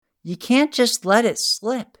You can't just let it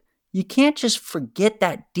slip. You can't just forget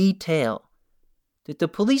that detail, that the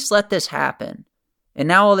police let this happen, and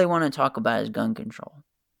now all they want to talk about is gun control.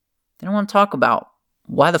 They don't want to talk about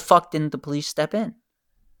why the fuck didn't the police step in?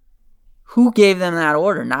 Who gave them that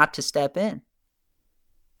order not to step in?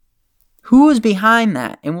 Who was behind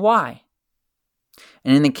that and why?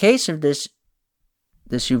 And in the case of this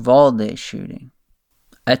Uvalde shooting,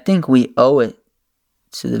 I think we owe it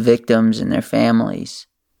to the victims and their families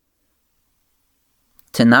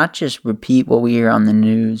to not just repeat what we hear on the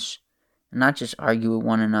news, and not just argue with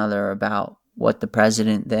one another about what the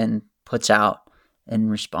president then puts out in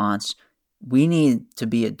response. We need to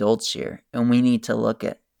be adults here, and we need to look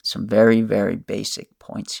at some very, very basic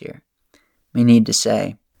points here. We need to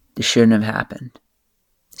say, this shouldn't have happened.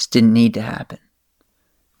 This didn't need to happen,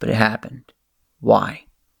 but it happened. Why?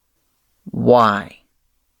 Why?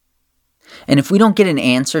 And if we don't get an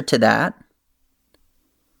answer to that,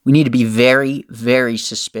 we need to be very, very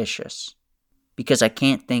suspicious, because I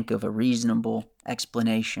can't think of a reasonable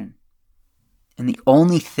explanation. And the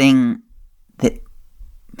only thing that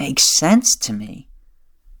makes sense to me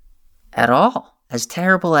at all, as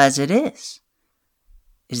terrible as it is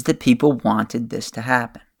that people wanted this to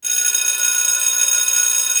happen.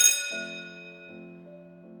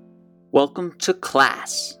 Welcome to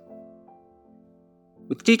class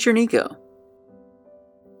with Teacher Nico.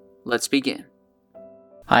 Let's begin.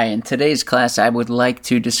 Hi, in today's class, I would like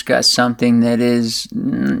to discuss something that is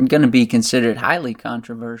going to be considered highly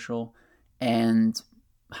controversial and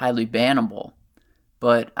highly bannable,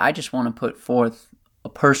 but I just want to put forth a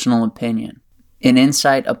personal opinion, an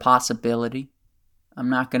insight, a possibility. I'm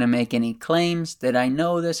not going to make any claims that I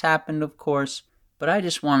know this happened, of course, but I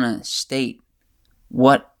just want to state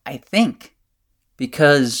what I think,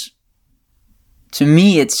 because to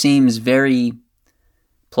me it seems very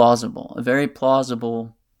plausible, a very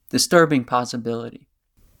plausible, disturbing possibility.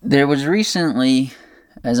 There was recently,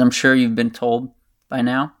 as I'm sure you've been told by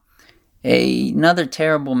now, another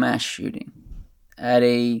terrible mass shooting at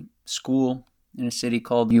a school in a city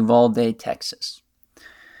called Uvalde, Texas.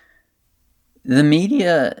 The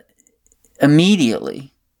media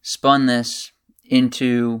immediately spun this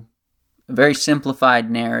into a very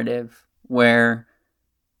simplified narrative where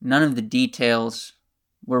none of the details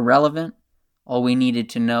were relevant. All we needed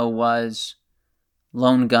to know was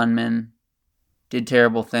lone gunman did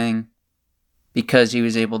terrible thing because he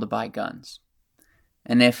was able to buy guns.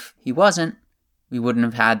 And if he wasn't, we wouldn't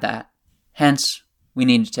have had that. Hence, we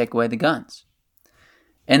need to take away the guns.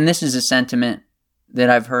 And this is a sentiment that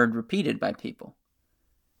I've heard repeated by people.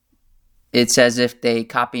 It's as if they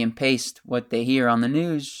copy and paste what they hear on the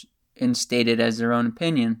news and state it as their own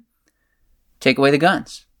opinion. Take away the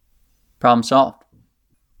guns. Problem solved.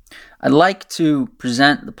 I'd like to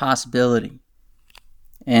present the possibility,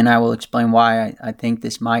 and I will explain why I think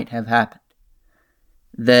this might have happened,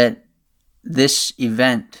 that this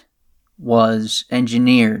event was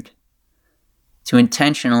engineered to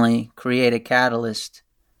intentionally create a catalyst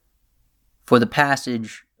for the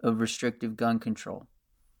passage of restrictive gun control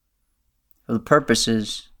for the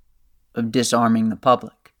purposes of disarming the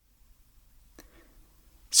public.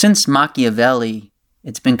 Since Machiavelli,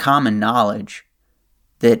 it's been common knowledge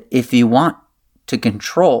that if you want to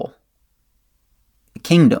control a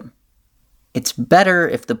kingdom, it's better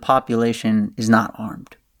if the population is not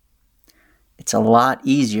armed. It's a lot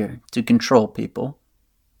easier to control people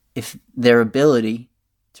if their ability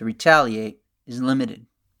to retaliate is limited.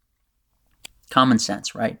 Common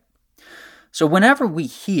sense, right? So whenever we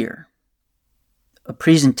hear a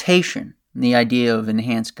presentation in the idea of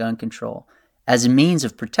enhanced gun control as a means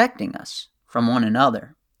of protecting us from one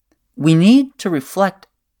another, we need to reflect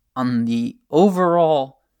on the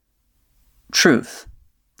overall truth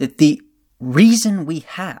that the reason we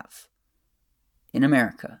have in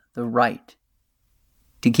America the right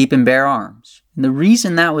to keep and bear arms, and the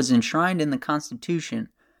reason that was enshrined in the Constitution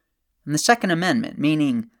and the Second Amendment,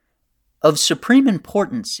 meaning of supreme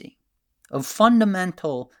importance, of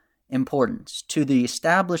fundamental importance to the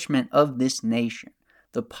establishment of this nation,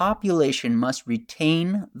 the population must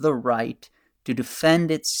retain the right to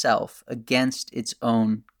defend itself against its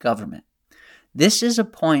own government. This is a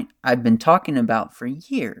point I've been talking about for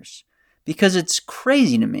years, because it's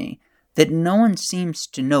crazy to me that no one seems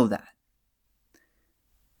to know that.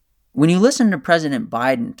 When you listen to President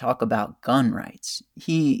Biden talk about gun rights,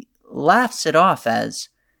 he laughs it off as,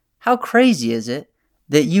 how crazy is it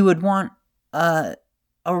that you would want a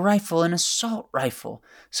rifle, an assault rifle,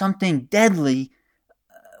 something deadly,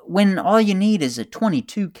 when all you need is a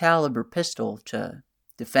 .22 caliber pistol to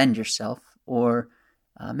defend yourself, or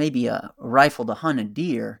maybe a rifle to hunt a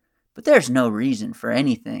deer, But there's no reason for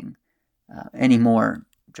anything any more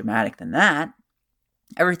dramatic than that.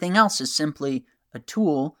 Everything else is simply a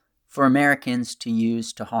tool for Americans to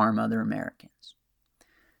use to harm other Americans.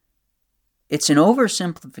 It's an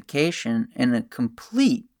oversimplification and a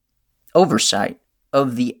complete oversight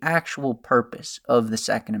of the actual purpose of the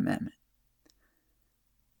Second Amendment.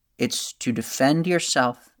 It's to defend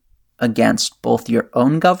yourself against both your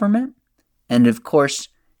own government and, of course,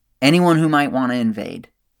 anyone who might want to invade.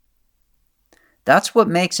 That's what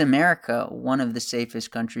makes America one of the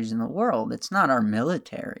safest countries in the world. It's not our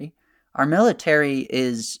military. Our military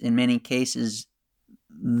is, in many cases,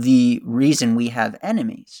 the reason we have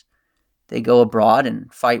enemies. They go abroad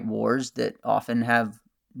and fight wars that often have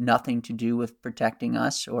nothing to do with protecting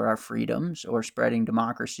us or our freedoms or spreading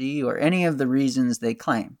democracy or any of the reasons they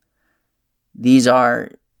claim. These are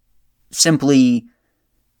simply...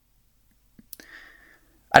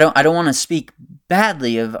 I don't want to speak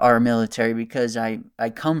badly of our military because I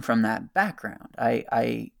come from that background.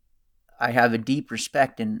 I have a deep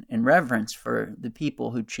respect and reverence for the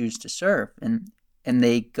people who choose to serve, and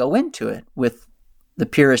they go into it with the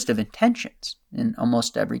purest of intentions in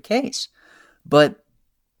almost every case. But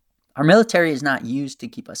our military is not used to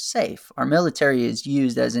keep us safe. Our military is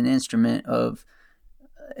used as an instrument of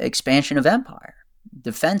expansion of empire,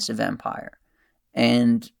 defense of empire,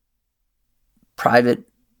 and private,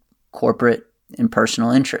 corporate, and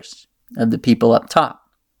personal interests of the people up top.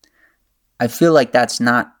 I feel like that's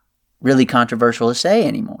not really controversial to say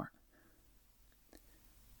anymore.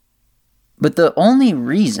 But the only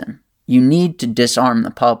reason you need to disarm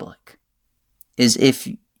the public is if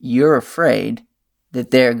you're afraid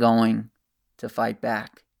that they're going to fight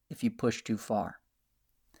back if you push too far.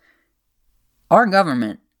 Our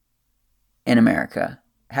government in America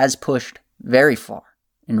has pushed very far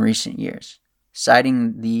in recent years,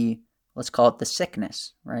 citing the, let's call it the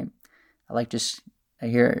sickness, right? I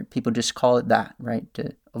hear people just call it that, right?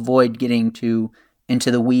 To avoid getting too into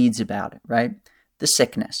the weeds about it, right? The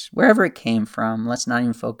sickness, wherever it came from, let's not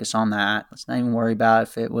even focus on that. Let's not even worry about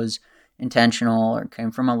if it was intentional or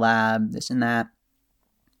came from a lab, this and that.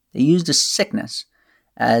 They used a sickness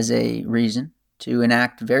as a reason to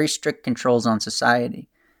enact very strict controls on society,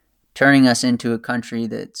 turning us into a country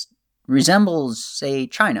that resembles, say,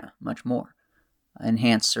 China much more.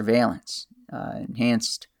 Enhanced surveillance,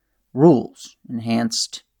 enhanced rules,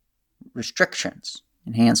 enhanced restrictions,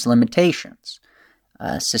 enhanced limitations,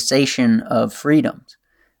 cessation of freedoms,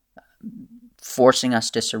 forcing us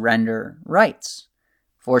to surrender rights,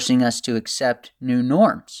 forcing us to accept new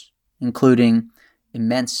norms, including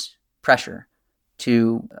immense pressure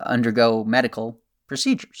to undergo medical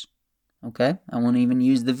procedures. Okay? I won't even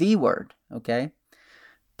use the V word, okay?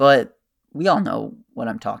 But we all know what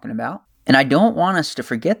I'm talking about. And I don't want us to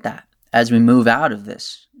forget that as we move out of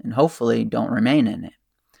this and hopefully don't remain in it.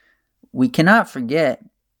 We cannot forget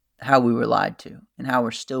how we were lied to and how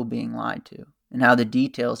we're still being lied to and how the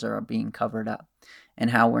details are being covered up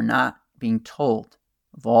and how we're not being told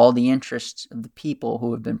of all the interests of the people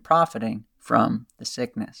who have been profiting from the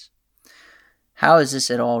sickness. How is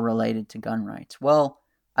this at all related to gun rights? Well,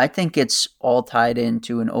 I think it's all tied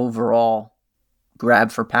into an overall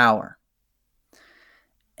grab for power.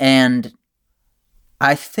 And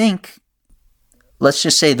I think, let's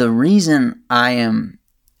just say the reason I am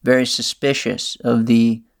very suspicious of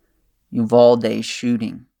the Uvalde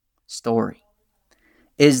shooting story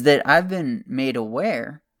is that I've been made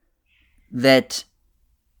aware that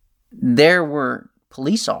there were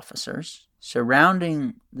police officers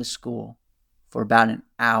surrounding the school for about an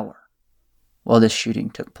hour while this shooting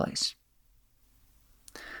took place.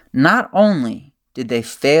 Not only did they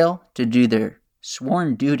fail to do their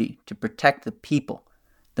sworn duty to protect the people,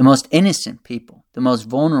 the most innocent people, the most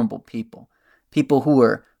vulnerable people, people who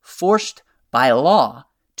were forced by law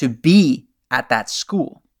to be at that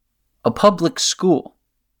school, a public school,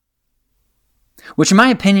 which in my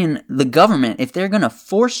opinion, the government, if they're going to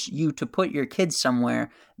force you to put your kids somewhere,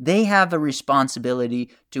 they have a responsibility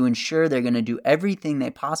to ensure they're going to do everything they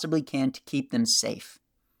possibly can to keep them safe.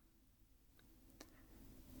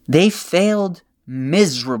 They failed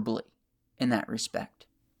miserably in that respect.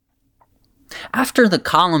 After the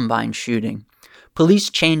Columbine shooting, police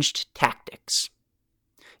changed tactics.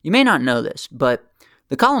 You may not know this, but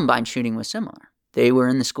the Columbine shooting was similar. They were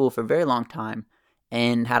in the school for a very long time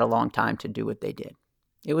and had a long time to do what they did.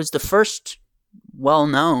 It was the first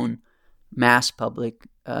well-known mass public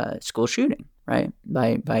school shooting, right,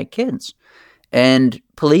 by kids. And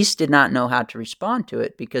police did not know how to respond to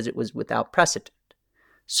it because it was without precedent.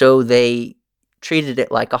 So they treated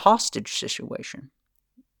it like a hostage situation.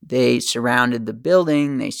 They surrounded the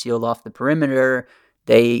building, they sealed off the perimeter,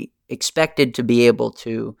 they expected to be able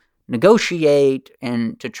to negotiate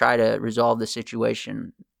and to try to resolve the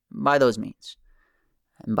situation by those means.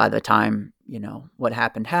 And by the time, what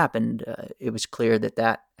happened, it was clear that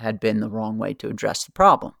that had been the wrong way to address the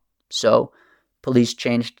problem. So police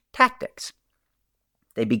changed tactics.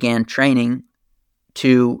 They began training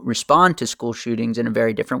to respond to school shootings in a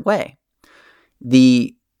very different way.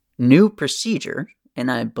 The new procedure, and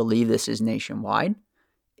I believe this is nationwide,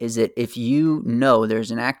 is that if you know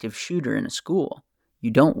there's an active shooter in a school, you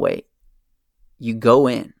don't wait. You go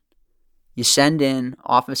in. You send in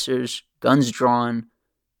officers, guns drawn,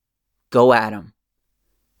 go at them.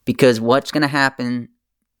 Because what's going to happen,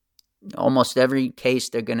 almost every case,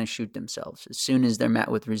 they're going to shoot themselves as soon as they're met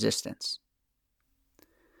with resistance.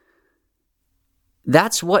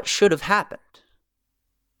 That's what should have happened.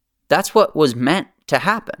 That's what was meant to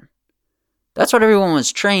happen. That's what everyone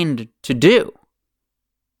was trained to do.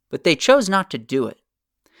 But they chose not to do it.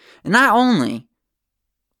 And not only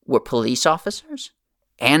were police officers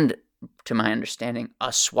and, to my understanding,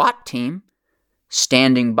 a SWAT team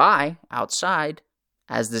standing by outside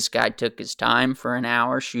as this guy took his time for an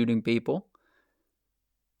hour shooting people,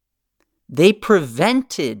 they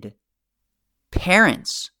prevented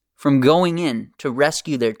parents from going in to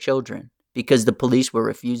rescue their children because the police were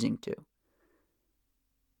refusing to.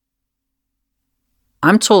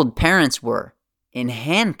 I'm told parents were in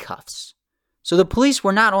handcuffs. So the police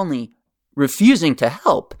were not only refusing to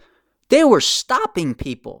help, they were stopping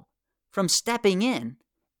people from stepping in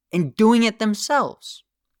and doing it themselves.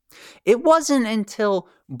 It wasn't until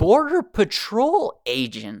Border Patrol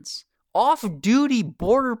agents, off-duty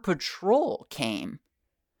Border Patrol, came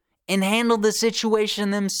and handled the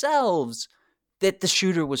situation themselves that the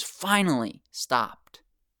shooter was finally stopped.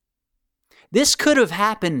 This could have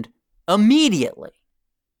happened immediately,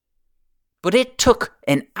 but it took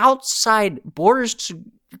an outside Border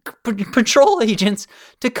Patrol agents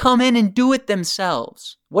to come in and do it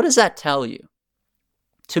themselves. What does that tell you?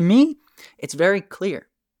 To me, it's very clear.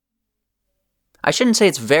 I shouldn't say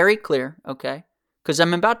it's very clear, okay? Because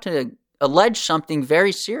I'm about to allege something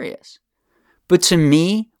very serious. But to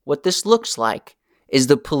me, what this looks like is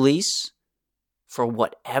the police, for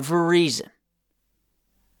whatever reason,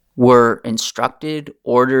 were instructed,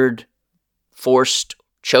 ordered, forced,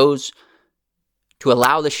 chose to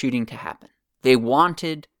allow the shooting to happen. They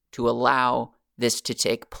wanted to allow this to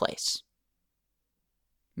take place.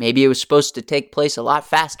 Maybe it was supposed to take place a lot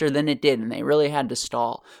faster than it did, and they really had to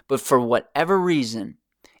stall. But for whatever reason,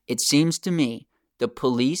 it seems to me the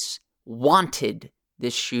police wanted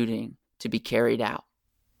this shooting to be carried out.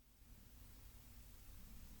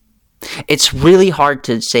 It's really hard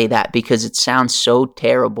to say that because it sounds so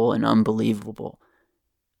terrible and unbelievable.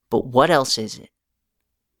 But what else is it?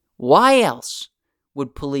 Why else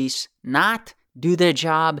would police not do their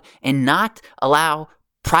job and not allow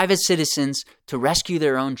private citizens to rescue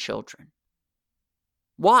their own children?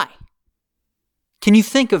 Why? Can you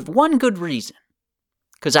think of one good reason?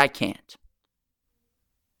 Because I can't.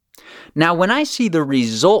 Now, when I see the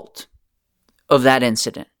result of that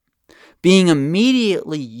incident being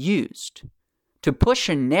immediately used to push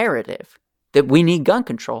a narrative that we need gun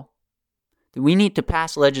control, that we need to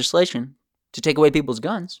pass legislation to take away people's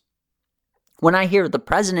guns, when I hear the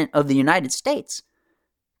President of the United States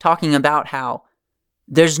talking about how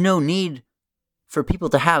there's no need for people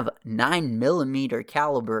to have 9mm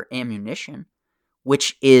caliber ammunition,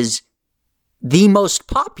 which is the most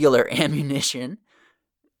popular ammunition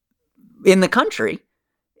in the country.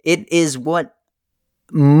 It is what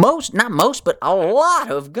not most, but a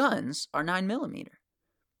lot of guns are 9mm.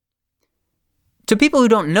 To people who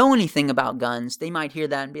don't know anything about guns, they might hear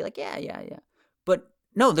that and be like, yeah. But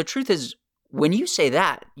no, the truth is, when you say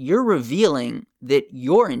that, you're revealing that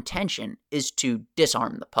your intention is to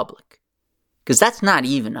disarm the public. Because that's not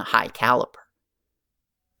even a high caliber.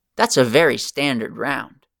 That's a very standard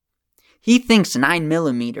round. He thinks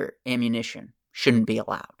 9mm ammunition shouldn't be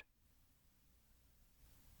allowed.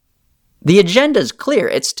 The agenda is clear.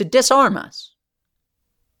 It's to disarm us.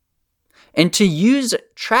 And to use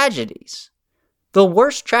tragedies, the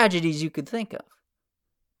worst tragedies you could think of,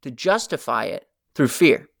 to justify it through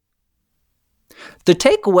fear. The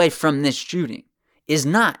takeaway from this shooting is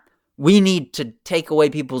not, we need to take away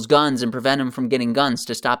people's guns and prevent them from getting guns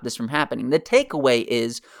to stop this from happening. The takeaway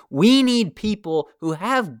is, we need people who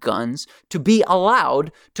have guns to be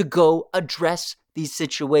allowed to go address these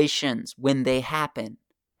situations when they happen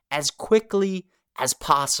as quickly as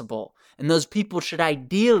possible. And those people should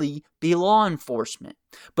ideally be law enforcement.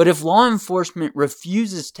 But if law enforcement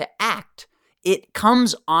refuses to act, it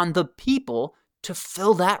comes on the people to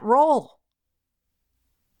fill that role.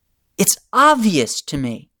 It's obvious to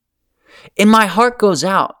me And my heart goes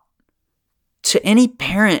out to any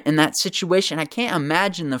parent in that situation. I can't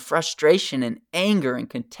imagine the frustration and anger and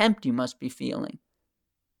contempt you must be feeling,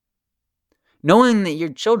 knowing that your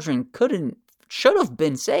children should have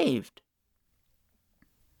been saved.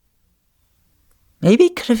 Maybe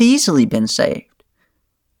it could have easily been saved.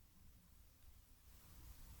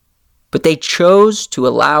 But they chose to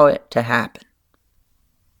allow it to happen.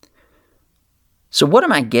 So what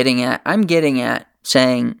am I getting at? I'm getting at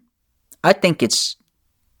saying, I think it's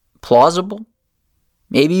plausible,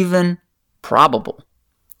 maybe even probable,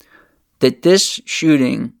 that this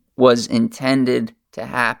shooting was intended to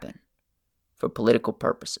happen for political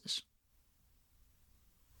purposes.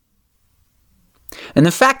 And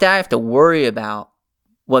the fact that I have to worry about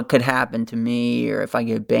what could happen to me or if I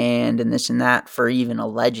get banned and this and that for even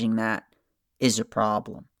alleging that is a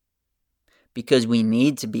problem. Because we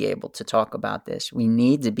need to be able to talk about this. We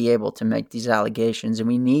need to be able to make these allegations, and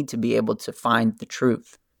we need to be able to find the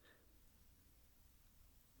truth.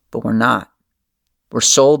 But we're not. We're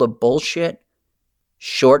sold a bullshit,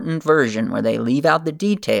 shortened version where they leave out the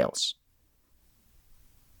details,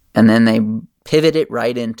 and then they pivot it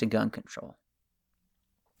right into gun control.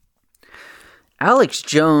 Alex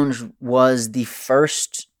Jones was the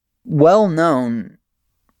first well-known,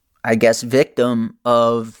 victim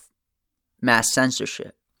of mass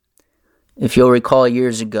censorship. If you'll recall,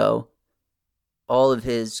 years ago, all of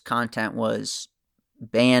his content was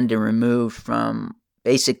banned and removed from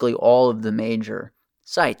basically all of the major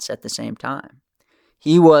sites at the same time.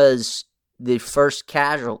 He was the first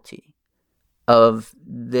casualty of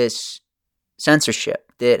this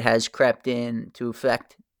censorship that has crept in to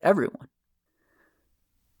affect everyone.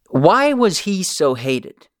 Why was he so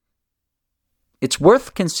hated? It's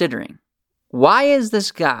worth considering. Why is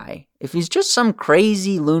this guy, if he's just some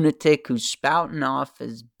crazy lunatic who's spouting off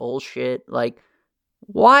his bullshit,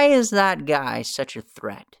 why is that guy such a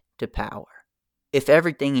threat to power if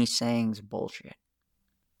everything he's saying is bullshit?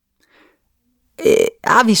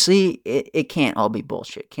 Obviously, it can't all be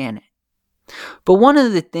bullshit, can it? But one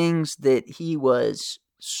of the things that he was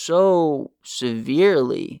so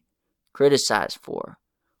severely criticized for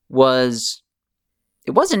was,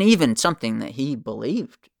 it wasn't even something that he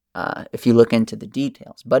believed, if you look into the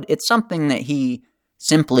details, but it's something that he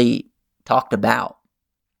simply talked about.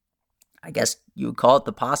 I guess you would call it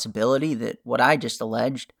the possibility that what I just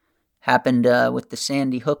alleged happened with the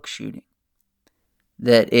Sandy Hook shooting.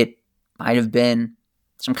 That it might have been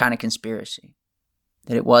some kind of conspiracy.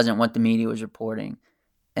 That it wasn't what the media was reporting.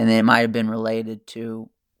 And that it might have been related to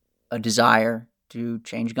a desire to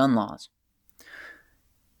change gun laws.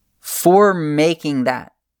 For making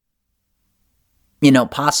that,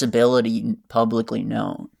 possibility publicly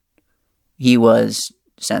known, he was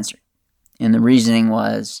censored. And the reasoning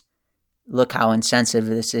was, look how insensitive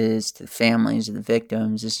this is to the families of the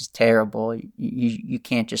victims. This is terrible. You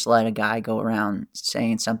can't just let a guy go around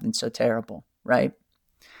saying something so terrible, right?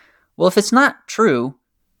 Well, if it's not true,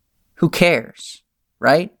 who cares,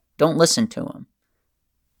 right? Don't listen to him.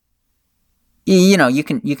 You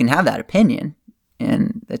can have that opinion,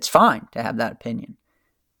 and it's fine to have that opinion.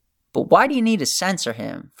 But why do you need to censor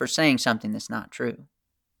him for saying something that's not true?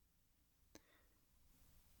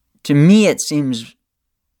 To me, it seems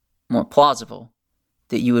more plausible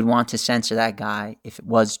that you would want to censor that guy if it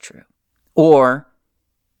was true. Or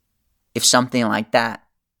if something like that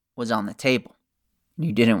was on the table.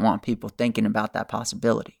 You didn't want people thinking about that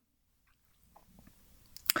possibility.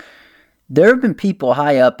 There have been people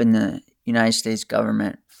high up in the United States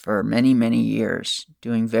government for many, many years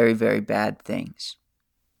doing very, very bad things.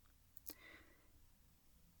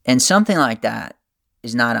 And something like that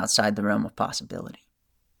is not outside the realm of possibility.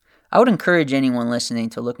 I would encourage anyone listening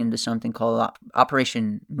to look into something called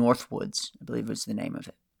Operation Northwoods, I believe was the name of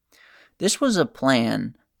it. This was a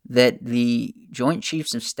plan that the Joint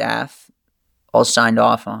Chiefs of Staff all signed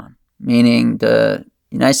off on, meaning the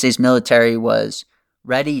United States military was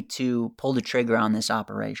ready to pull the trigger on this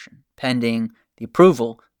operation, pending the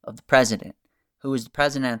approval of the president, who was the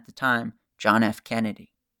president at the time, John F. Kennedy.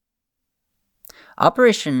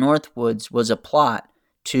 Operation Northwoods was a plot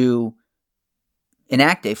to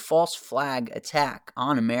enact a false flag attack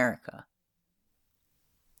on America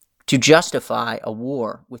to justify a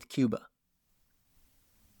war with Cuba.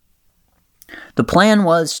 The plan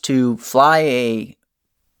was to fly a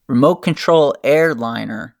remote control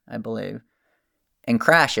airliner, I believe, and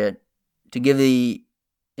crash it to give the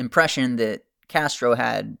impression that Castro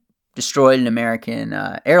had destroyed an American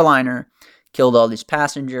airliner, killed all these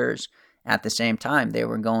passengers. At the same time, they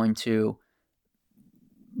were going to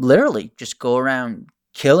literally just go around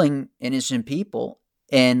killing innocent people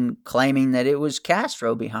and claiming that it was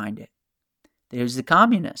Castro behind it. that it was the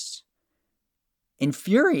communists.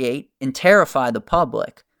 Infuriate and terrify the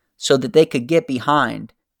public so that they could get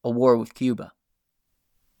behind a war with Cuba.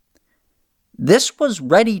 This was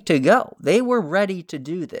ready to go. They were ready to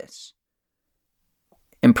do this.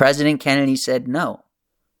 And President Kennedy said no.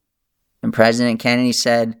 And President Kennedy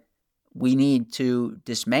said, we need to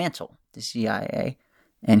dismantle the CIA.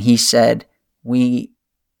 And he said, we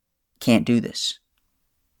can't do this.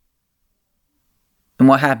 And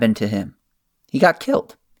what happened to him? He got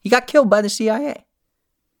killed. He got killed by the CIA.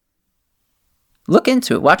 Look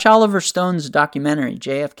into it. Watch Oliver Stone's documentary,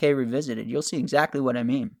 JFK Revisited. You'll see exactly what I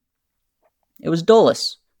mean. It was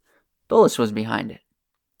Dulles. Dulles was behind it.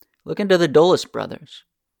 Look into the Dulles brothers.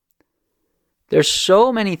 There's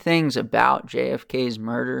so many things about JFK's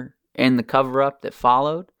murder and the cover-up that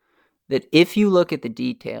followed that if you look at the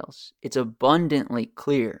details, it's abundantly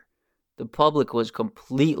clear the public was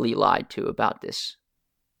completely lied to about this.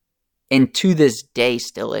 And to this day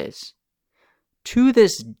still is. To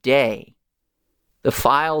this day, the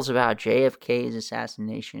files about JFK's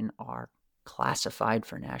assassination are classified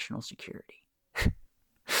for national security.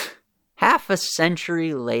 Half a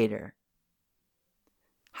century later,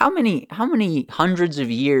 how many hundreds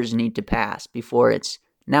of years need to pass before it's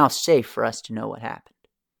now safe for us to know what happened?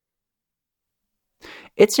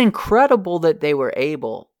 It's incredible that they were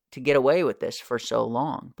able to get away with this for so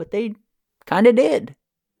long, but they kind of did.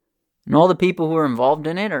 And all the people who were involved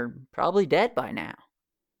in it are probably dead by now.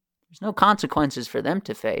 There's no consequences for them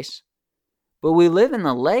to face. But we live in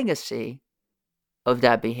the legacy of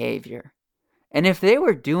that behavior. And if they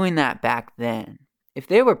were doing that back then, if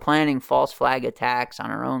they were planning false flag attacks on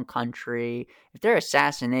our own country, if they're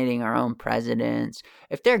assassinating our own presidents,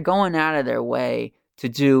 if they're going out of their way to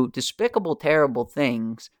do despicable, terrible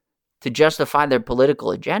things to justify their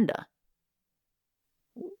political agenda,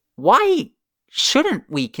 why shouldn't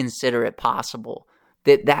we consider it possible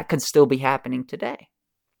that that could still be happening today?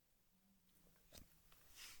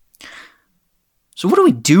 So what do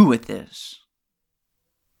we do with this?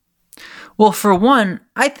 Well, for one,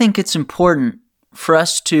 I think it's important for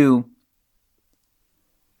us to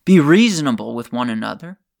be reasonable with one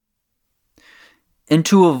another and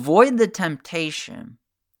to avoid the temptation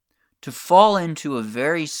to fall into a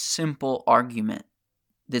very simple argument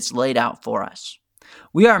that's laid out for us.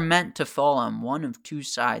 We are meant to fall on one of two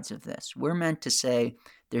sides of this. We're meant to say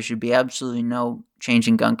there should be absolutely no change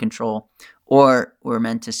in gun control, or we're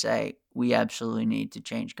meant to say we absolutely need to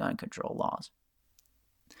change gun control laws.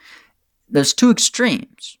 There's two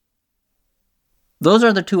extremes. Those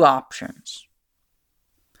are the two options.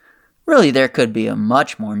 Really, there could be a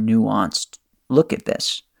much more nuanced look at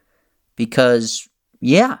this. Because,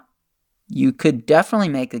 yeah, you could definitely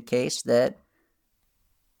make the case that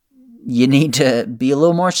you need to be a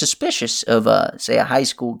little more suspicious of, say, a high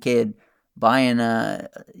school kid buying,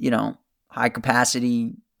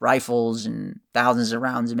 high-capacity rifles and thousands of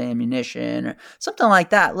rounds of ammunition or something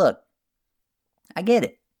like that. Look, I get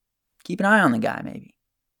it. Keep an eye on the guy, maybe.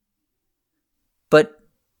 But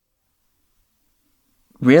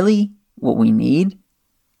really, what we need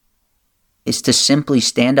is to simply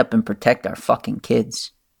stand up and protect our fucking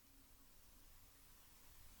kids.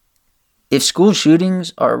 If school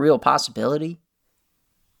shootings are a real possibility,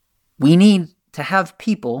 we need to have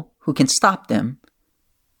people who can stop them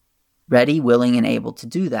ready, willing, and able to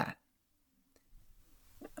do that.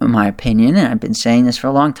 In my opinion, and I've been saying this for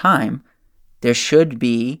a long time, there should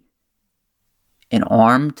be an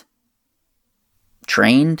armed,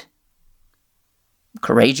 trained,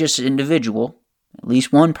 courageous individual, at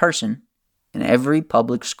least one person, in every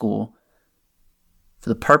public school for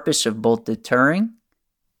the purpose of both deterring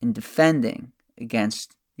and defending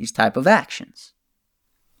against these type of actions.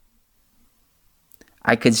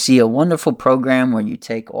 I could see a wonderful program where you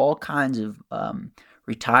take all kinds of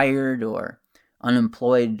retired or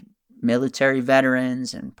unemployed military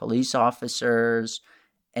veterans and police officers,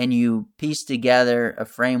 and you piece together a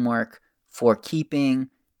framework for keeping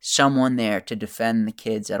someone there to defend the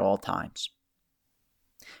kids at all times.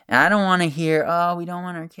 And I don't want to hear, we don't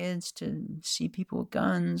want our kids to see people with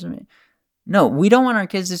guns. No, we don't want our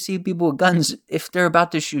kids to see people with guns if they're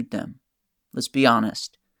about to shoot them. Let's be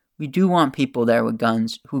honest. We do want people there with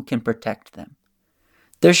guns who can protect them.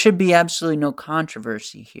 There should be absolutely no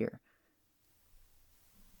controversy here.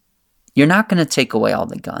 You're not going to take away all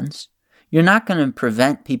the guns. You're not going to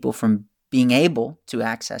prevent people from being able to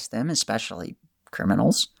access them, especially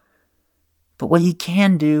criminals. But what you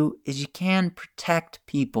can do is you can protect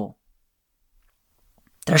people.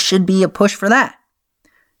 There should be a push for that.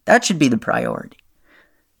 That should be the priority.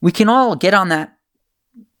 We can all get on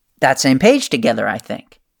that same page together, I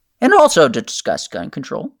think. And also to discuss gun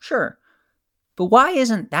control, sure. But why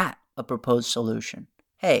isn't that a proposed solution?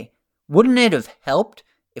 Hey, wouldn't it have helped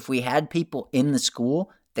if we had people in the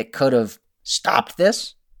school that could have stopped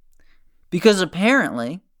this? Because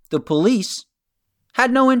apparently the police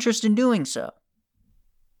had no interest in doing so.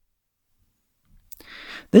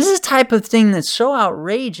 This is the type of thing that's so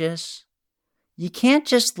outrageous, you can't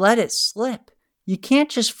just let it slip. You can't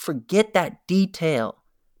just forget that detail,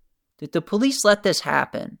 that the police let this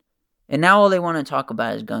happen, and now all they want to talk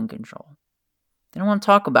about is gun control. They don't want to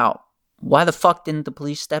talk about why the fuck didn't the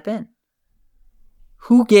police step in?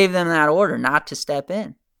 Who gave them that order not to step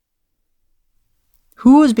in?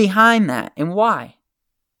 Who was behind that and why?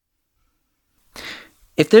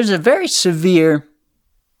 If there's a very severe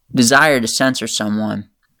desire to censor someone,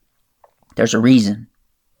 there's a reason.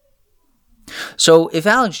 So if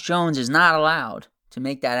Alex Jones is not allowed to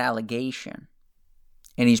make that allegation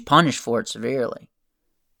and he's punished for it severely,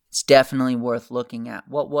 it's definitely worth looking at.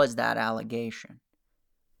 What was that allegation?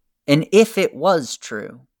 And if it was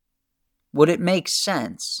true, would it make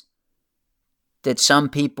sense that some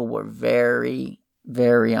people were very,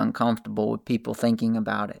 very uncomfortable with people thinking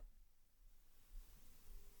about it?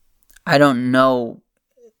 I don't know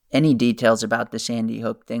any details about the Sandy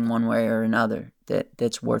Hook thing one way or another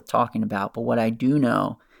that's worth talking about. But what I do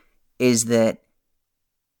know is that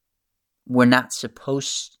we're not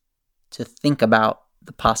supposed to think about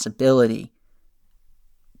the possibility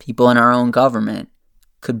people in our own government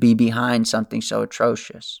could be behind something so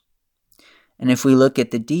atrocious. And if we look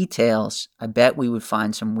at the details, I bet we would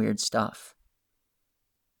find some weird stuff.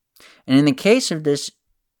 And in the case of this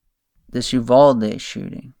Uvalde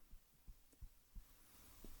shooting,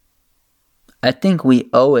 I think we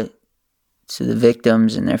owe it to the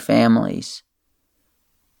victims and their families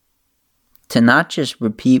to not just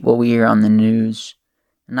repeat what we hear on the news,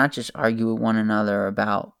 and not just argue with one another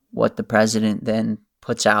about what the president then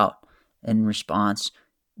puts out in response.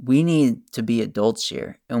 We need to be adults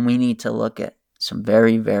here, and we need to look at some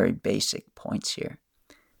very, very basic points here.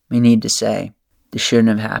 We need to say, this shouldn't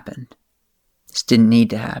have happened. This didn't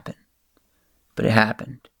need to happen, but it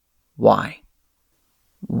happened. Why?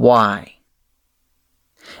 Why?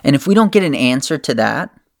 And if we don't get an answer to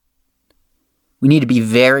that, we need to be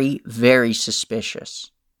very, very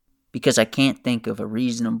suspicious, because I can't think of a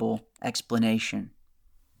reasonable explanation.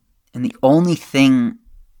 And the only thing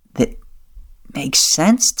that makes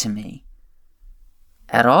sense to me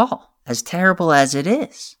at all, as terrible as it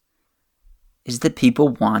is that people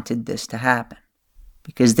wanted this to happen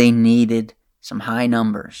because they needed some high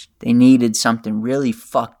numbers. They needed something really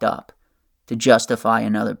fucked up to justify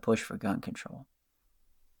another push for gun control.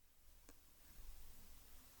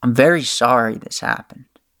 I'm very sorry this happened.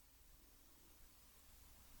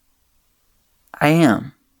 I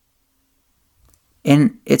am.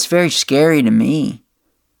 And it's very scary to me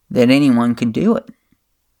that anyone could do it.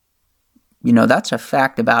 You know, that's a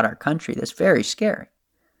fact about our country that's very scary.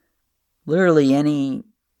 Literally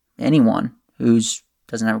anyone who's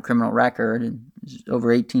doesn't have a criminal record and is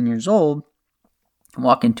over 18 years old can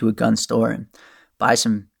walk into a gun store and buy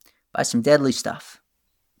some deadly stuff,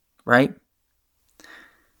 right?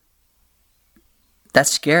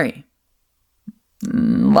 That's scary. A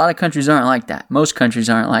lot of countries aren't like that. Most countries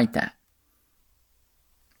aren't like that.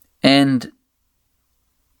 And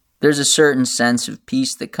there's a certain sense of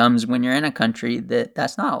peace that comes when you're in a country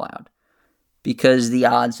that's not allowed, because the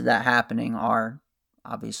odds of that happening are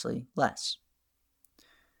obviously less.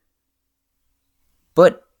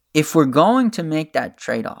 But if we're going to make that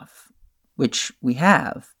trade-off, which we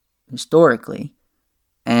have historically,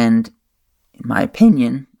 and in my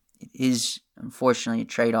opinion, it is unfortunately a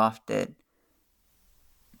trade-off that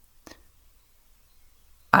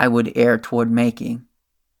I would err toward making,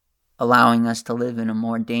 allowing us to live in a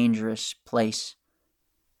more dangerous place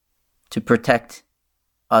to protect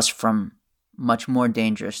us from much more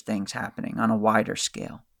dangerous things happening on a wider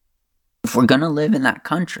scale. If we're going to live in that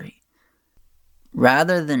country,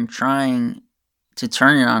 rather than trying to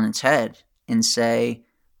turn it on its head and say,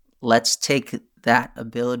 let's take that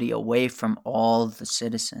ability away from all the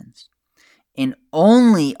citizens and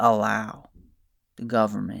only allow the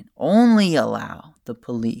government, only allow the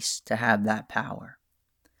police to have that power.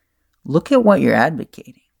 Look at what you're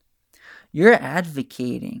advocating. You're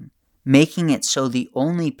advocating making it so the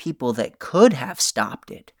only people that could have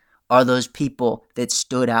stopped it are those people that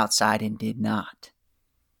stood outside and did not.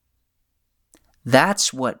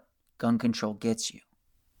 That's what gun control gets you.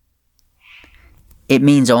 It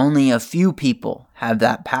means only a few people have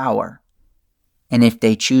that power. And if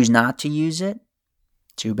they choose not to use it,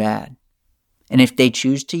 too bad. And if they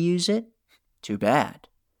choose to use it, too bad.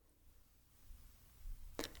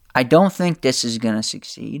 I don't think this is going to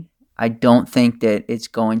succeed. I don't think that it's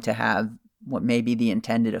going to have what may be the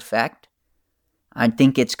intended effect. I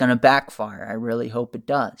think it's going to backfire. I really hope it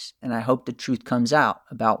does. And I hope the truth comes out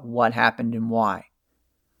about what happened and why.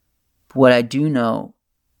 But what I do know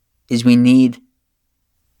is we need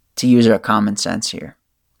to use our common sense here.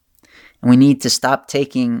 And we need to stop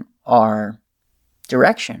taking our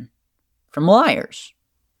direction from liars,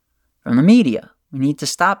 from the media. We need to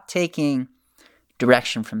stop taking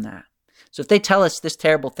direction from that. So if they tell us this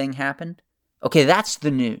terrible thing happened, okay, that's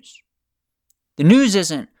the news. The news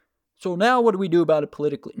isn't, so now what do we do about it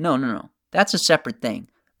politically? No. That's a separate thing.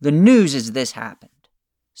 The news is this happened.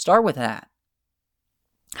 Start with that.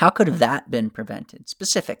 How could have that been prevented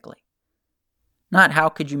specifically? Not how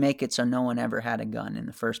could you make it so no one ever had a gun in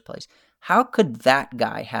the first place. How could that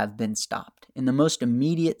guy have been stopped in the most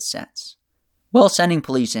immediate sense? Well, sending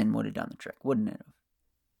police in would have done the trick, wouldn't it have?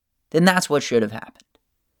 Then that's what should have happened.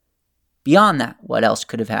 Beyond that, what else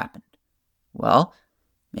could have happened? Well,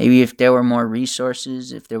 maybe if there were more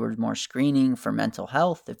resources, if there was more screening for mental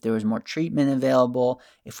health, if there was more treatment available,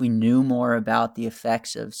 if we knew more about the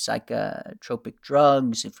effects of psychotropic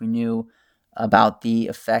drugs, if we knew about the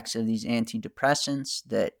effects of these antidepressants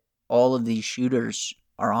that all of these shooters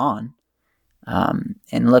are on.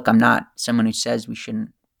 And look, I'm not someone who says we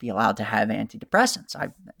shouldn't be allowed to have antidepressants.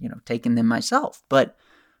 I've taken them myself, but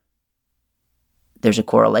there's a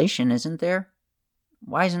correlation, isn't there?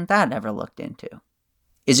 Why isn't that ever looked into?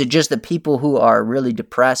 Is it just that people who are really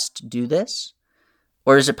depressed do this?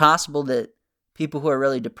 Or is it possible that people who are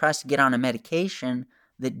really depressed get on a medication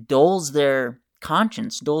that dulls their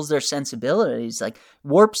conscience, dulls their sensibilities, like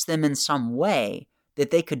warps them in some way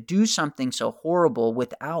that they could do something so horrible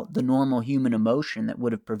without the normal human emotion that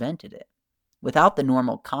would have prevented it, without the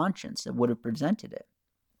normal conscience that would have prevented it?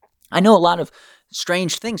 I know a lot of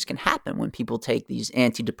strange things can happen when people take these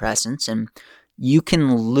antidepressants, and you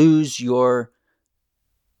can lose your,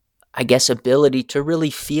 ability to really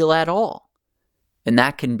feel at all. And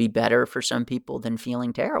that can be better for some people than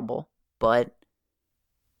feeling terrible. But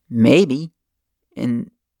maybe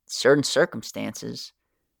in certain circumstances,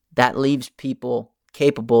 that leaves people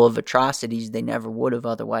capable of atrocities they never would have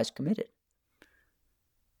otherwise committed.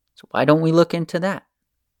 So why don't we look into that?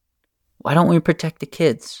 Why don't we protect the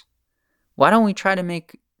kids? Why don't we try to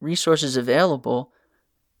make resources available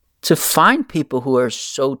to find people who are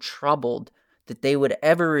so troubled that they would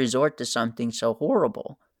ever resort to something so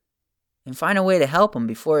horrible, and find a way to help them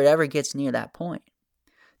before it ever gets near that point?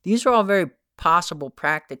 These are all very possible,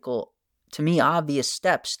 practical, to me, obvious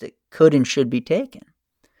steps that could and should be taken.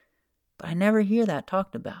 But I never hear that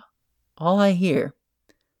talked about. All I hear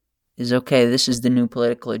is, okay, this is the new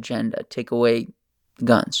political agenda. Take away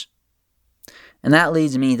guns. And that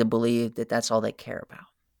leads me to believe that that's all they care about.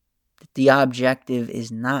 That the objective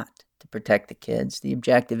is not to protect the kids. The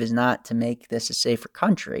objective is not to make this a safer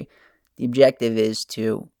country. The objective is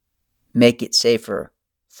to make it safer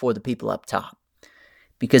for the people up top.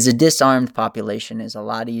 Because a disarmed population is a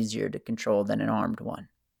lot easier to control than an armed one.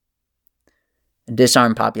 A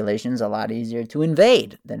disarmed population is a lot easier to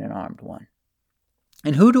invade than an armed one.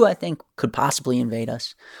 And who do I think could possibly invade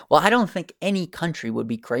us? Well, I don't think any country would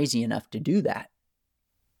be crazy enough to do that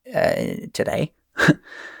today.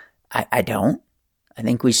 I don't. I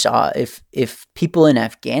think we saw if people in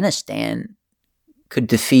Afghanistan could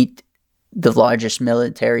defeat the largest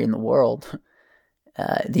military in the world,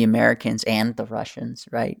 the Americans and the Russians,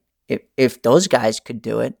 right? If those guys could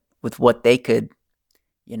do it with what they could,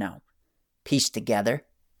 piece together,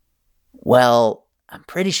 well, I'm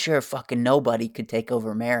pretty sure fucking nobody could take over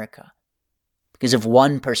America. Because if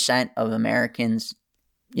 1% of Americans,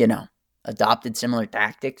 adopted similar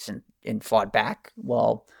tactics and fought back,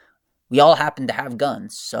 well, we all happen to have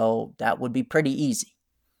guns, so that would be pretty easy.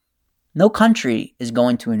 No country is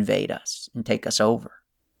going to invade us and take us over.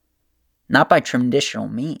 Not by traditional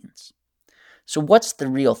means. So what's the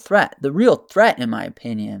real threat? The real threat, in my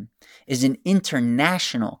opinion, is an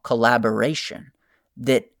international collaboration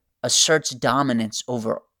that asserts dominance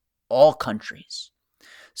over all countries.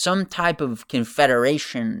 Some type of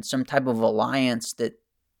confederation, some type of alliance that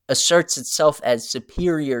asserts itself as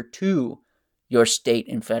superior to your state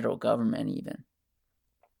and federal government even.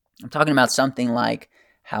 I'm talking about something like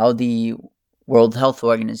how the World Health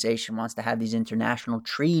Organization wants to have these international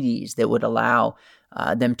treaties that would allow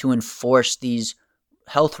them to enforce these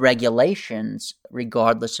health regulations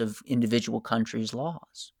regardless of individual countries'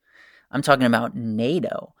 laws. I'm talking about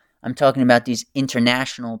NATO. I'm talking about these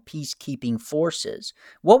international peacekeeping forces.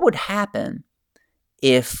 What would happen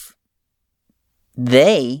if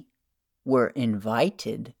they were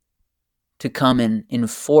invited to come and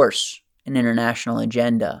enforce an international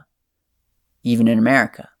agenda, even in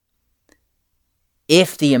America?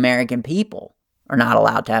 if the American people are not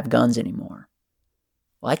allowed to have guns anymore.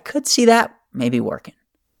 Well, I could see that maybe working.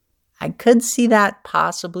 I could see that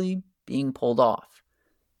possibly being pulled off.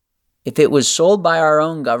 If it was sold by our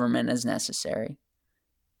own government as necessary,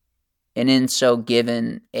 and in so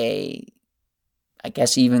given a, I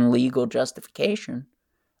guess, even legal justification,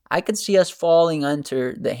 I could see us falling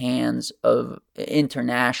under the hands of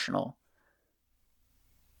international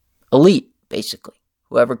elite, basically.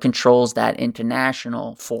 Whoever controls that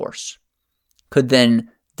international force could then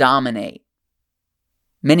dominate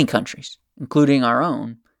many countries, including our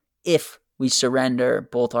own, if we surrender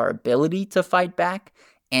both our ability to fight back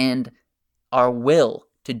and our will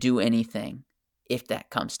to do anything, if that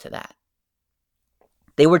comes to that.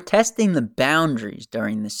 They were testing the boundaries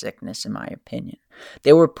during the sickness, in my opinion.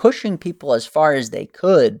 They were pushing people as far as they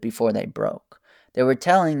could before they broke. They were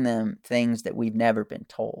telling them things that we've never been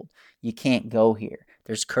told. You can't go here.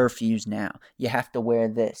 There's curfews now. You have to wear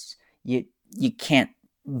this. You can't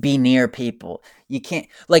be near people. You can't,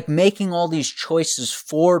 like, making all these choices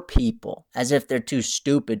for people as if they're too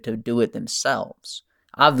stupid to do it themselves.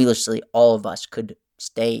 Obviously, all of us could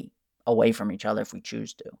stay away from each other if we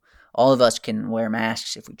choose to. All of us can wear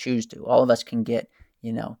masks if we choose to. All of us can get,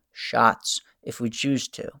 shots if we choose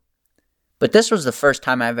to. But this was the first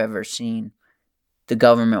time I've ever seen the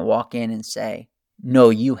government walk in and say, no,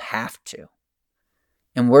 you have to.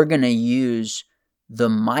 And we're going to use the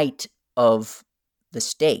might of the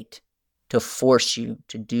state to force you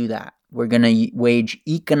to do that. We're going to wage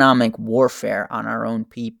economic warfare on our own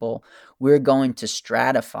people. We're going to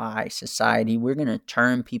stratify society. We're going to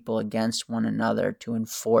turn people against one another to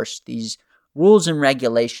enforce these rules and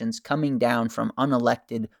regulations coming down from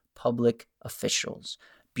unelected public officials,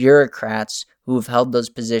 bureaucrats who have held those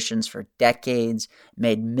positions for decades,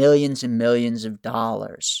 made millions and millions of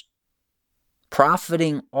dollars,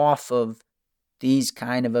 profiting off of these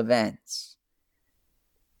kind of events.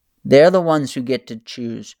 They're the ones who get to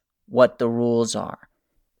choose what the rules are,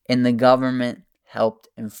 and the government helped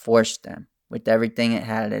enforce them with everything it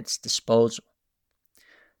had at its disposal.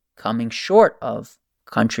 Coming short of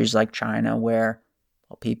countries like China where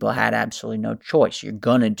people had absolutely no choice. You're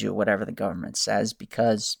going to do whatever the government says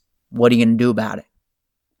because what are you going to do about it?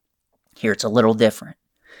 Here it's a little different.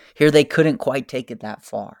 Here they couldn't quite take it that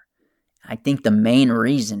far. I think the main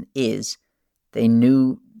reason is they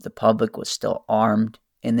knew the public was still armed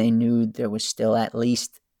and they knew there was still, at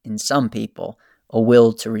least in some people, a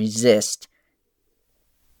will to resist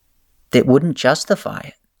that wouldn't justify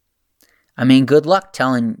it. I mean, good luck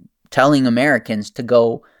telling Americans to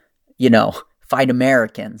go, fight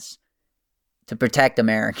Americans to protect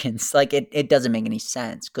Americans. Like, it doesn't make any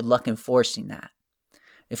sense. Good luck enforcing that.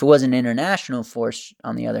 If it was an international force,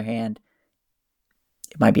 on the other hand,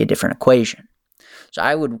 it might be a different equation. So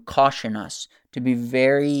I would caution us to be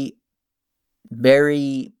very,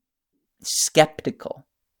 very skeptical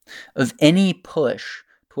of any push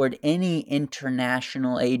toward any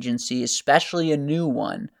international agency, especially a new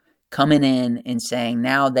one, coming in and saying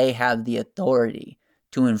now they have the authority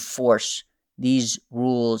to enforce these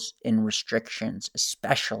rules and restrictions,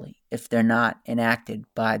 especially if they're not enacted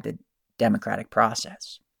by the democratic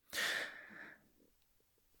process.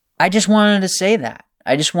 I just wanted to say that.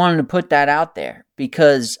 I just wanted to put that out there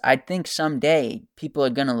because I think someday people are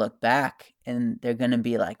going to look back and they're going to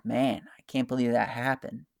be like, man, I can't believe that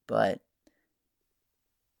happened. But,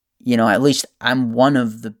 at least I'm one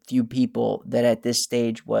of the few people that at this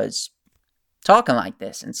stage was talking like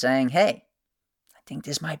this and saying, hey, I think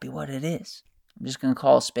this might be what it is. I'm just going to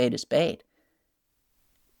call a spade a spade.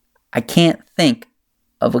 I can't think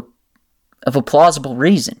of a plausible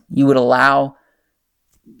reason you would allow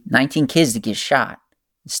 19 kids to get shot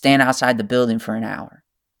and stand outside the building for an hour.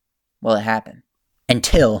 Well, it happened.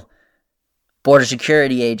 Until border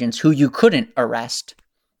security agents who you couldn't arrest,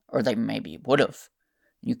 or they maybe would have,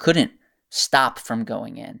 you couldn't stop from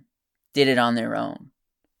going in, did it on their own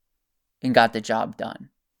and got the job done.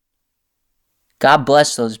 God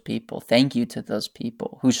bless those people. Thank you to those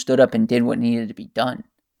people who stood up and did what needed to be done.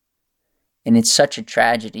 And it's such a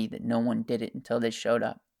tragedy that no one did it until they showed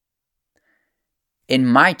up.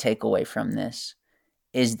 And my takeaway from this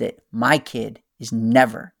is that my kid is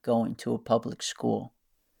never going to a public school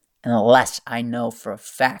unless I know for a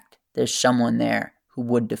fact there's someone there who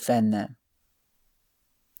would defend them.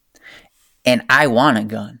 And I want a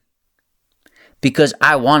gun because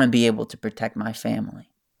I want to be able to protect my family.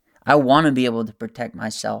 I want to be able to protect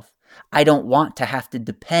myself. I don't want to have to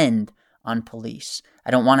depend on police.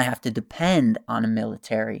 I don't want to have to depend on a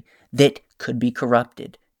military that could be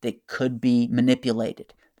corrupted, that could be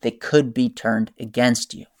manipulated, that could be turned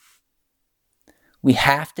against you. We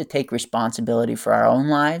have to take responsibility for our own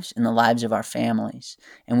lives and the lives of our families.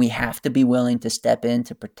 And we have to be willing to step in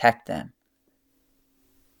to protect them.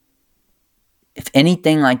 If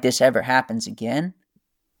anything like this ever happens again,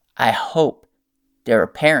 I hope there are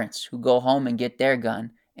parents who go home and get their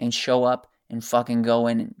gun and show up and fucking go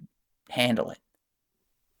in and handle it.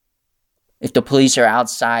 If the police are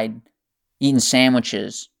outside eating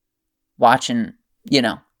sandwiches, watching,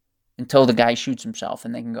 until the guy shoots himself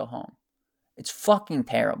and they can go home. It's fucking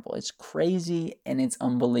terrible. It's crazy and it's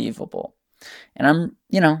unbelievable. And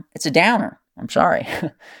it's a downer. I'm sorry.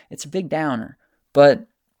 It's a big downer. But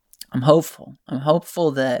I'm hopeful. I'm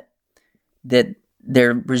hopeful that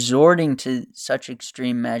they're resorting to such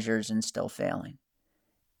extreme measures and still failing.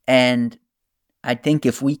 And I think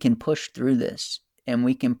if we can push through this, and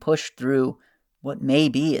we can push through what may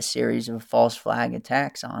be a series of false flag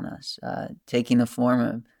attacks on us, taking the form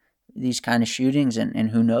of these kind of shootings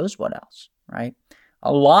and who knows what else, right?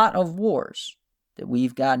 A lot of wars that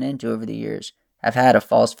we've gotten into over the years have had a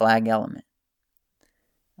false flag element.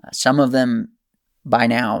 Some of them by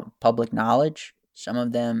now public knowledge, some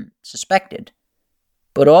of them suspected,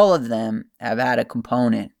 but all of them have had a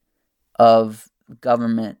component of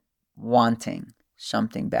government wanting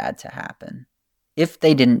something bad to happen, if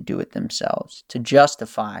they didn't do it themselves, to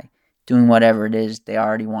justify doing whatever it is they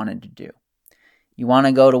already wanted to do. You want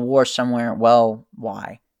to go to war somewhere? Well,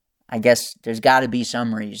 why? I guess there's got to be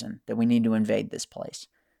some reason that we need to invade this place.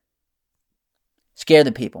 Scare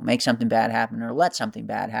the people, make something bad happen, or let something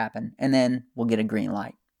bad happen, and then we'll get a green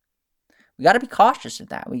light. We got to be cautious of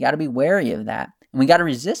that. We got to be wary of that, and we got to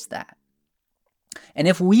resist that. And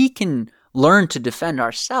if we can learn to defend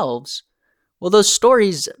ourselves, well, those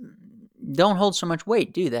stories don't hold so much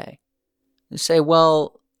weight, do they? They say,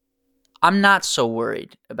 well, I'm not so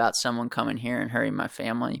worried about someone coming here and hurting my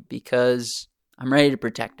family because I'm ready to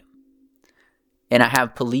protect them. And I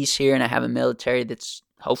have police here and I have a military that's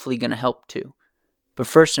hopefully going to help too. But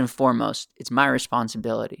first and foremost, it's my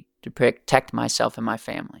responsibility to protect myself and my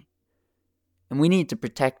family. And we need to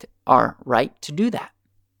protect our right to do that.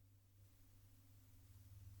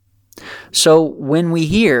 So when we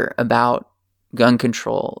hear about gun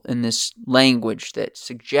control in this language that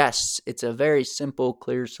suggests it's a very simple,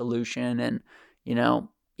 clear solution, and,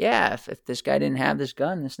 if this guy didn't have this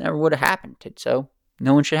gun, this never would have happened. So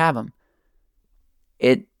no one should have them.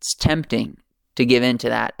 It's tempting to give in to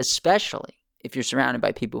that, especially if you're surrounded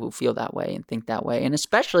by people who feel that way and think that way, and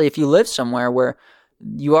especially if you live somewhere where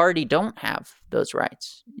you already don't have those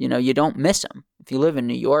rights. You don't miss them. If you live in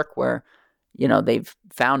New York where, they've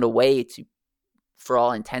found a way to, for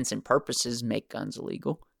all intents and purposes, make guns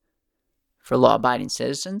illegal for law-abiding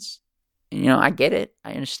citizens. And, I get it.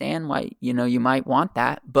 I understand why, you might want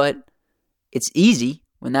that. But it's easy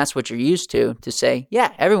when that's what you're used to say,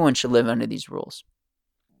 yeah, everyone should live under these rules.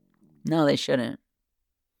 No, they shouldn't.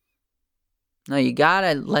 No, you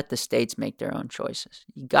gotta let the states make their own choices.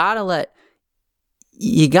 You gotta let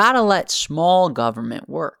small government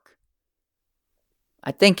work.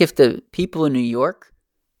 I think if the people in New York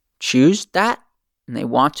choose that, and they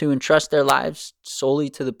want to entrust their lives solely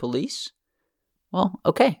to the police, well,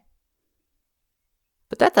 okay.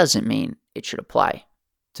 But that doesn't mean it should apply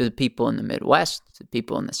to the people in the Midwest, to the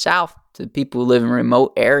people in the South, to the people who live in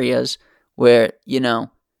remote areas where,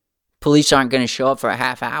 police aren't going to show up for a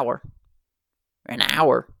half hour, or an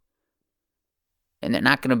hour, and they're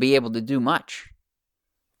not going to be able to do much.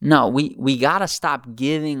 No, we got to stop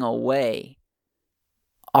giving away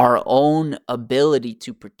our own ability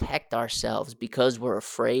to protect ourselves because we're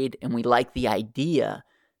afraid and we like the idea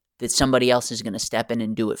that somebody else is going to step in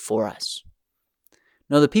and do it for us.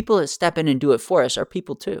 No, the people that step in and do it for us are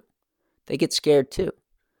people too. They get scared too.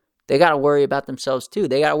 They got to worry about themselves too.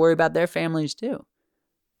 They got to worry about their families too.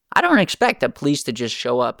 I don't expect the police to just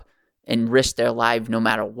show up and risk their life no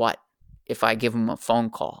matter what if I give them a phone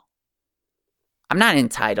call. I'm not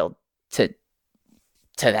entitled to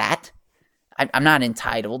that. I'm not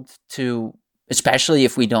entitled to, especially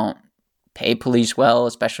if we don't pay police well,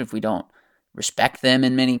 especially if we don't respect them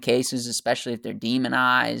in many cases, especially if they're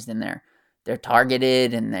demonized and they're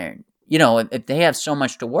targeted and they're, if they have so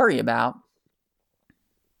much to worry about,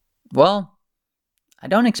 well, I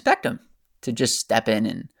don't expect them to just step in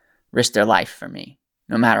and risk their life for me,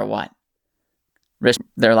 no matter what. Risk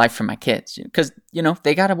their life for my kids. Because,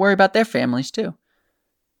 they got to worry about their families too.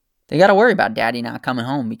 They got to worry about daddy not coming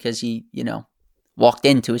home because he, walked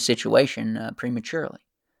into a situation prematurely.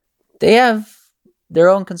 They have their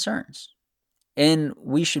own concerns. And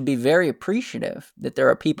we should be very appreciative that there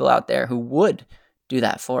are people out there who would do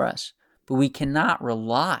that for us. But we cannot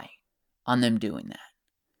rely on them doing that.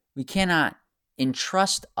 We cannot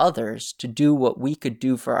entrust others to do what we could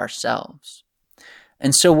do for ourselves.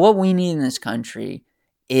 And so what we need in this country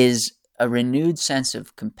is a renewed sense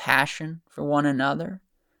of compassion for one another,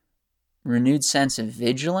 renewed sense of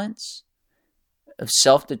vigilance, of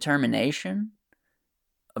self-determination,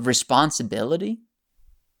 of responsibility.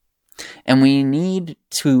 And we need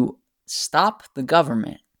to stop the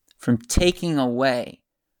government from taking away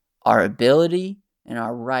our ability and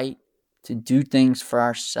our right to do things for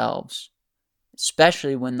ourselves,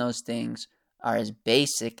 especially when those things are as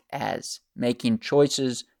basic as making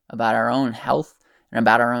choices about our own health and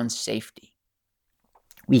about our own safety.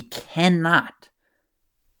 We cannot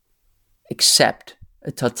accept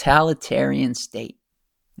a totalitarian state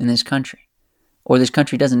in this country, or this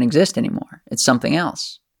country doesn't exist anymore. It's something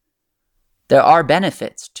else. There are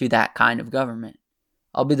benefits to that kind of government.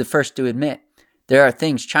 I'll be the first to admit there are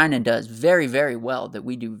things China does very, very well that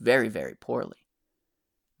we do very, very poorly.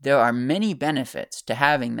 There are many benefits to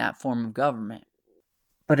having that form of government,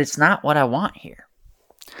 but it's not what I want here.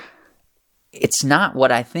 It's not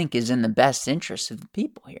what I think is in the best interest of the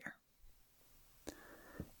people here.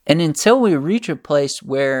 And until we reach a place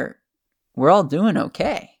where we're all doing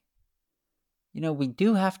okay, we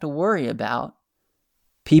do have to worry about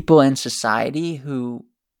people in society who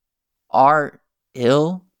are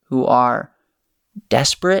ill, who are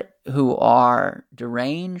desperate, who are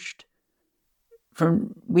deranged.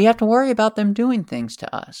 We have to worry about them doing things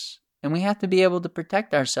to us. And we have to be able to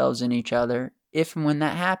protect ourselves and each other if and when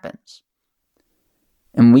that happens.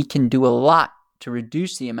 And we can do a lot to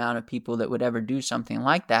reduce the amount of people that would ever do something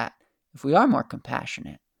like that if we are more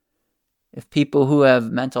compassionate. If people who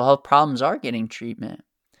have mental health problems are getting treatment.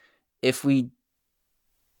 If we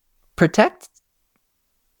protect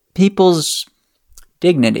people's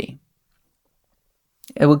dignity,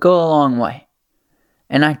 it would go a long way.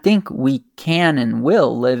 And I think we can and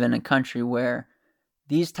will live in a country where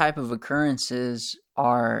these type of occurrences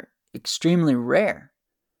are extremely rare,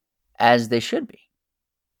 as they should be.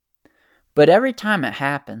 But every time it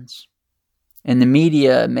happens, and the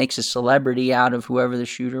media makes a celebrity out of whoever the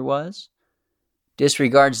shooter was,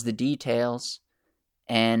 disregards the details,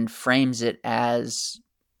 and frames it as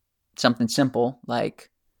something simple like,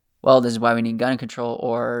 well, this is why we need gun control,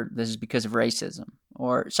 or this is because of racism,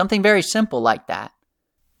 or something very simple like that.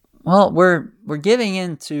 Well, we're giving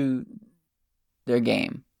into their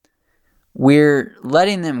game. We're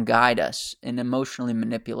letting them guide us and emotionally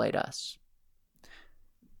manipulate us.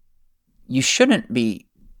 You shouldn't be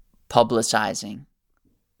publicizing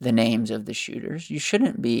the names of the shooters. You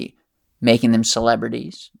shouldn't be making them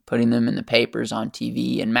celebrities, putting them in the papers, on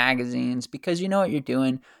TV and magazines, because you know what you're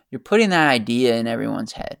doing? You're putting that idea in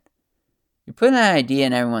everyone's head. You're putting that idea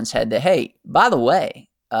in everyone's head that, hey, by the way,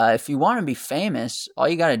 if you want to be famous, all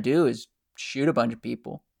you got to do is shoot a bunch of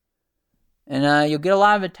people. And you'll get a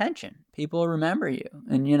lot of attention. People will remember you.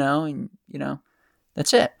 And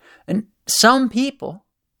that's it. And some people,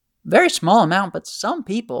 very small amount, but some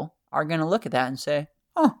people are going to look at that and say,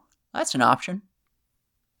 oh, that's an option.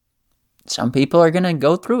 Some people are going to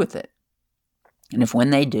go through with it. And if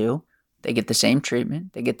when they do, they get the same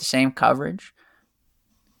treatment, they get the same coverage,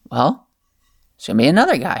 well, there's going to be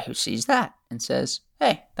another guy who sees that and says,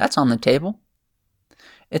 hey, that's on the table.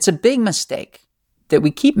 It's a big mistake that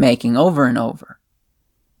we keep making over and over.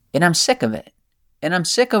 And I'm sick of it. And I'm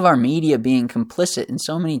sick of our media being complicit in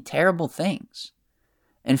so many terrible things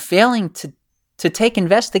and failing to take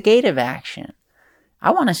investigative action.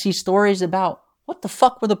 I want to see stories about what the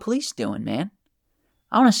fuck were the police doing, man?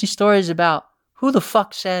 I want to see stories about who the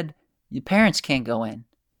fuck said your parents can't go in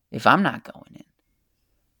if I'm not going in.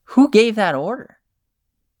 Who gave that order?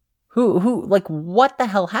 What the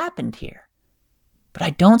hell happened here? But I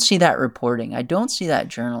don't see that reporting. I don't see that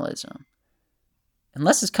journalism.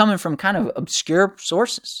 Unless it's coming from kind of obscure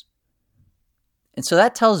sources. And so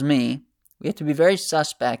that tells me we have to be very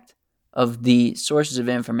suspect of the sources of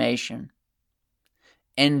information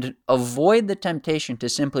and avoid the temptation to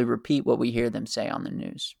simply repeat what we hear them say on the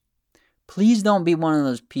news. Please don't be one of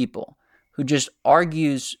those people who just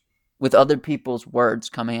argues with other people's words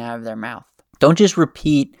coming out of their mouth. Don't just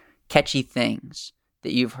repeat catchy things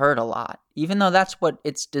that you've heard a lot, even though that's what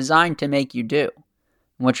it's designed to make you do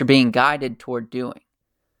and what you're being guided toward doing.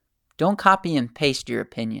 Don't copy and paste your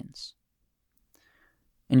opinions.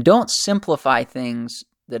 And don't simplify things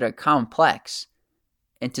that are complex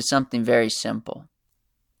into something very simple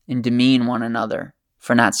and demean one another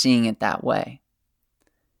for not seeing it that way.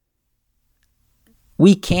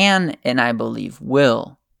 We can, and I believe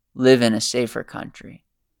will, live in a safer country.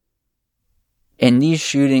 And these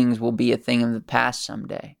shootings will be a thing of the past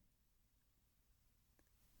someday.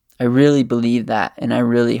 I really believe that, and I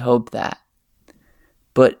really hope that.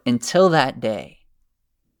 But until that day,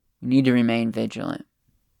 we need to remain vigilant.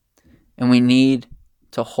 And we need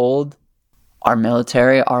to hold our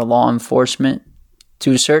military, our law enforcement,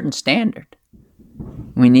 to a certain standard.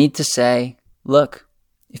 We need to say, look,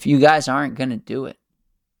 if you guys aren't going to do it,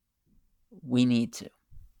 we need to.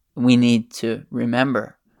 We need to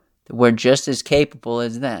remember that we're just as capable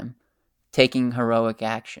as them taking heroic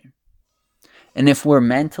action. And if we're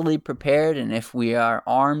mentally prepared, and if we are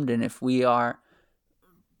armed, and if we are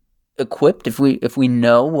equipped, if we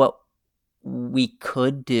know what we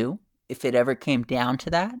could do, if it ever came down to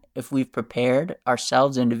that, if we've prepared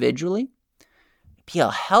ourselves individually, it'd be a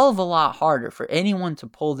hell of a lot harder for anyone to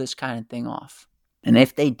pull this kind of thing off. And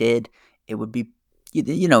if they did, it would be,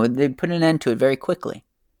 they'd put an end to it very quickly.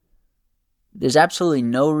 There's absolutely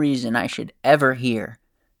no reason I should ever hear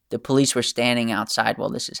the police were standing outside while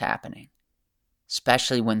this is happening,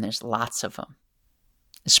 especially when there's lots of them,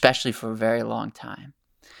 especially for a very long time.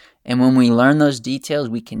 And when we learn those details,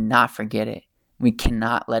 we cannot forget it. We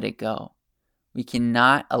cannot let it go. We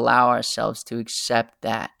cannot allow ourselves to accept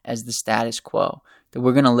that as the status quo, that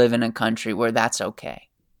we're going to live in a country where that's okay.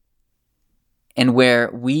 And where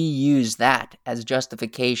we use that as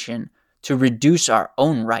justification to reduce our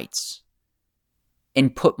own rights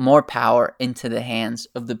and put more power into the hands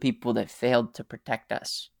of the people that failed to protect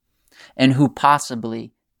us and who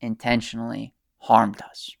possibly intentionally harmed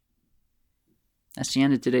us. That's the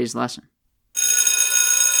end of today's lesson.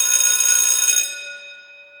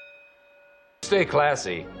 Stay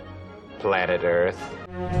classy, planet Earth.